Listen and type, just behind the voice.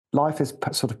life is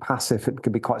sort of passive. It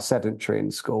can be quite sedentary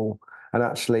in school, and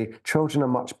actually, children are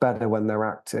much better when they're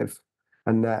active,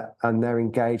 and they're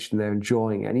engaged and they're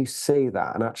enjoying it. And you see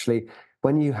that. And actually,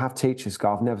 when you have teachers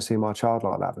go, "I've never seen my child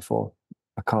like that before.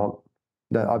 I can't.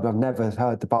 No, I've never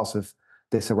heard the buzz of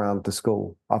this around the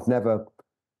school. I've never,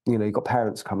 you've got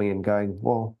parents coming in going,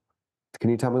 well, can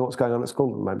you tell me what's going on at school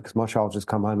at the moment? Because my child just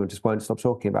come home and just won't stop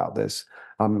talking about this.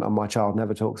 And my child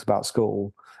never talks about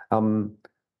school.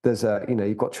 There's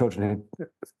you've got children who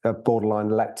are borderline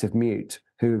elective mute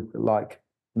who are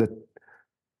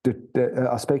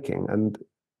speaking. And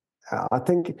I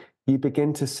think you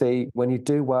begin to see, when you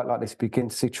do work like this, you begin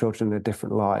to see children in a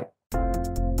different light.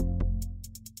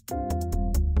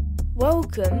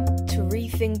 Welcome to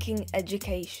Rethinking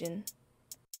Education.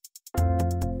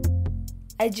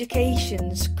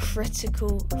 Education's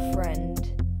critical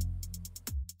friend.